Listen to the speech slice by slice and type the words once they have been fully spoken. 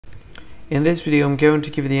In this video, I'm going to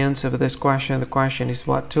give you the answer for this question. The question is,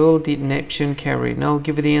 what tool did Neptune carry? Now I'll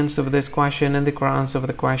give you the answer for this question, and the correct answer for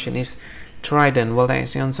the question is trident. Well, that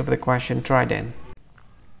is the answer for the question, trident.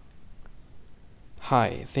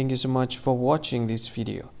 Hi, thank you so much for watching this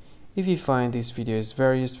video. If you find this video is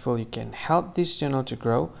very useful, you can help this channel to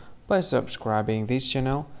grow by subscribing this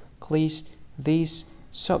channel. Click this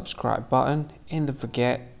subscribe button and don't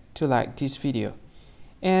forget to like this video.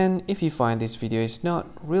 And if you find this video is not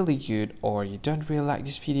really good, or you don't really like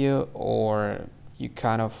this video, or you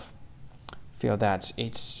kind of feel that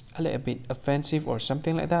it's a little bit offensive or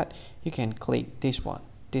something like that, you can click this one,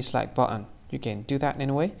 dislike button. You can do that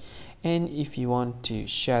anyway. And if you want to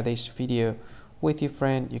share this video with your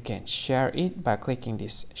friend, you can share it by clicking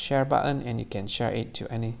this share button, and you can share it to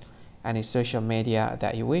any social media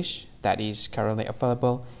that you wish that is currently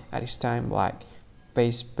available at this time, like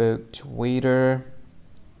Facebook, Twitter,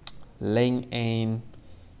 LinkedIn,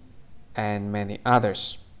 and many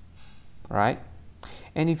others, right?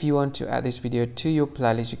 And if you want to add this video to your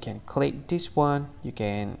playlist, you can click this one. You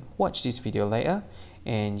can watch this video later,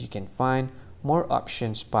 and you can find more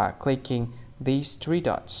options by clicking these three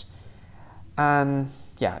dots. And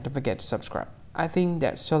yeah, don't forget to subscribe. I think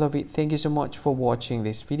that's all of it. Thank you so much for watching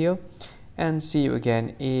this video, and see you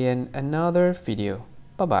again in another video.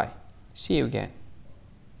 Bye bye. See you again.